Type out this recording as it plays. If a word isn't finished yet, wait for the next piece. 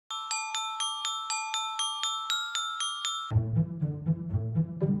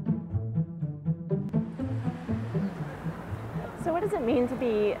what does it mean to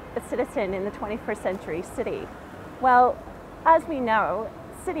be a citizen in the 21st century city? Well, as we know,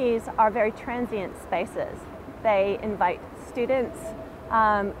 cities are very transient spaces. They invite students,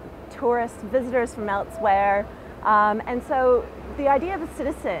 tourists, visitors from elsewhere, and so the idea of a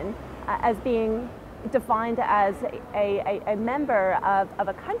citizen as being defined as a member of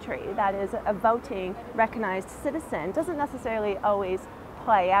a country that is a voting, recognized citizen doesn't necessarily always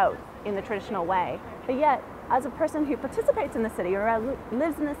play out in the traditional way. But yet, as a person who participates in the city or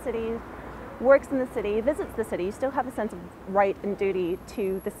lives in the city, works in the city, visits the city, you still have a sense of right and duty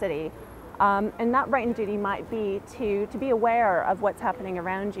to the city. And that right and duty might be to be aware of what's happening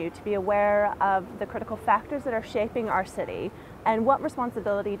around you, to be aware of the critical factors that are shaping our city, and what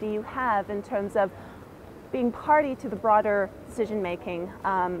responsibility do you have in terms of being party to the broader decision-making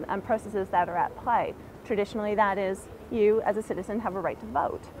and processes that are at play. Traditionally, that is, you as a citizen have a right to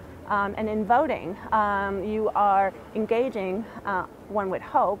vote. And in voting, you are engaging, one would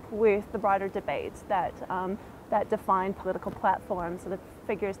hope, with the broader debates that define political platforms, so the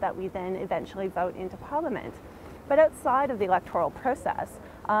figures that we then eventually vote into Parliament. But outside of the electoral process,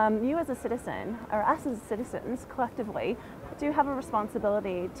 you as a citizen, or us as citizens collectively, do have a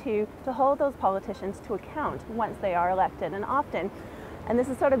responsibility to hold those politicians to account once they are elected. And often, and this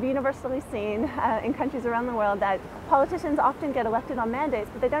is sort of universally seen in countries around the world, that politicians often get elected on mandates,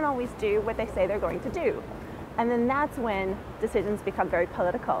 but they don't always do what they say they're going to do. And then that's when decisions become very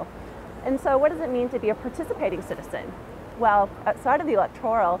political. And so what does it mean to be a participating citizen? Well, outside of the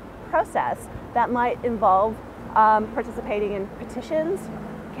electoral process, that might involve participating in petitions,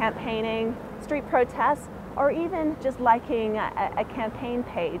 campaigning, street protests, or even just liking a campaign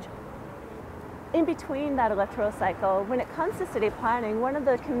page. In between that electoral cycle, when it comes to city planning, one of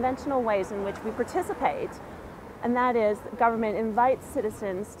the conventional ways in which we participate, and that is government invites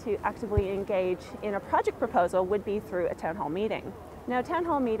citizens to actively engage in a project proposal, would be through a town hall meeting. Now, town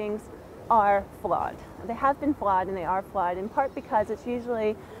hall meetings are flawed. They have been flawed, and they are flawed in part because it's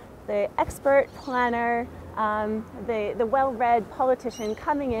usually the expert planner, the well-read politician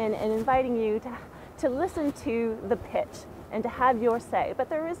coming in and inviting you to listen to the pitch and to have your say. But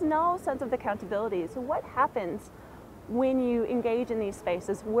there is no sense of accountability. So what happens when you engage in these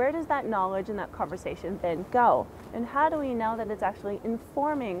spaces? Where does that knowledge and that conversation then go? And how do we know that it's actually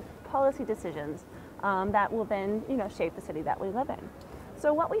informing policy decisions that will then, shape the city that we live in?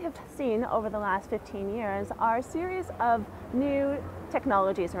 So what we have seen over the last 15 years are a series of new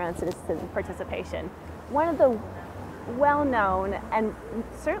technologies around citizen participation. One of the well-known and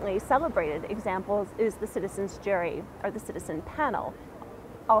certainly celebrated examples is the citizens' jury, or the citizen panel,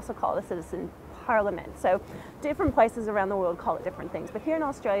 also called a citizen parliament. So different places around the world call it different things, but here in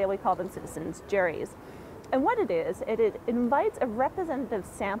Australia we call them citizens' juries. And what it is, it invites a representative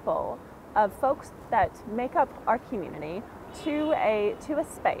sample of folks that make up our community to a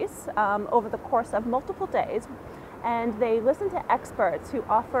space over the course of multiple days, and they listen to experts who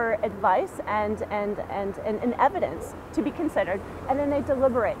offer advice and evidence to be considered, and then they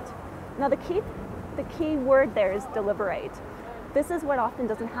deliberate. Now the key word there is deliberate. This is what often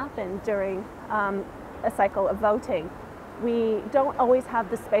doesn't happen during a cycle of voting. We don't always have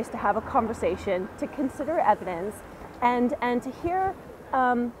the space to have a conversation, to consider evidence, and to hear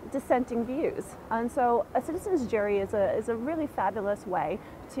dissenting views. And so a citizens' jury is a really fabulous way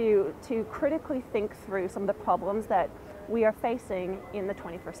to critically think through some of the problems that we are facing in the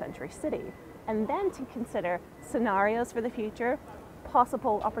 21st century city, and then to consider scenarios for the future,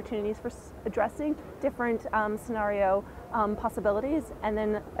 possible opportunities for addressing different scenario possibilities, and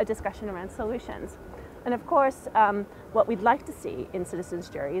then a discussion around solutions. And of course, what we'd like to see in citizens'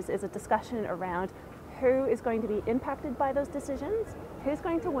 juries is a discussion around who is going to be impacted by those decisions, who's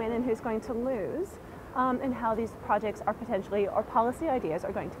going to win and who's going to lose, and how these projects are potentially, or policy ideas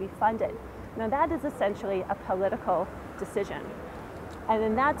are going to be funded. Now that is essentially a political decision. And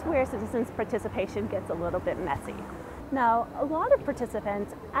then that's where citizens' participation gets a little bit messy. Now, a lot of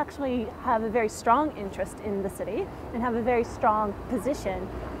participants actually have a very strong interest in the city and have a very strong position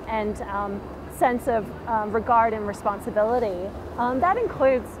and sense of regard and responsibility. That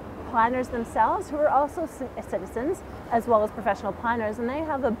includes planners themselves, who are also citizens, as well as professional planners, and they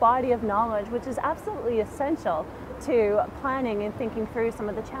have a body of knowledge which is absolutely essential to planning and thinking through some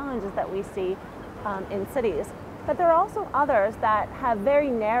of the challenges that we see in cities. But there are also others that have very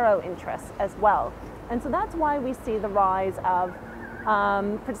narrow interests as well. And so that's why we see the rise of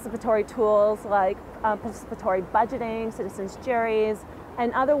participatory tools like participatory budgeting, citizens' juries,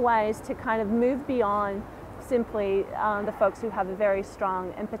 and other ways to kind of move beyond simply the folks who have a very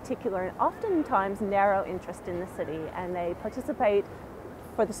strong and particular and oftentimes narrow interest in the city, and they participate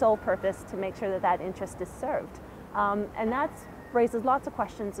for the sole purpose to make sure that that interest is served. And that's raises lots of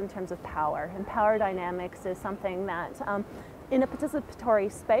questions in terms of power, and power dynamics is something that in a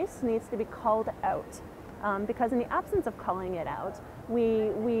participatory space needs to be called out. Because in the absence of calling it out, we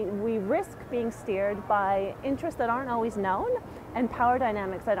risk being steered by interests that aren't always known and power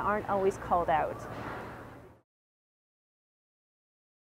dynamics that aren't always called out.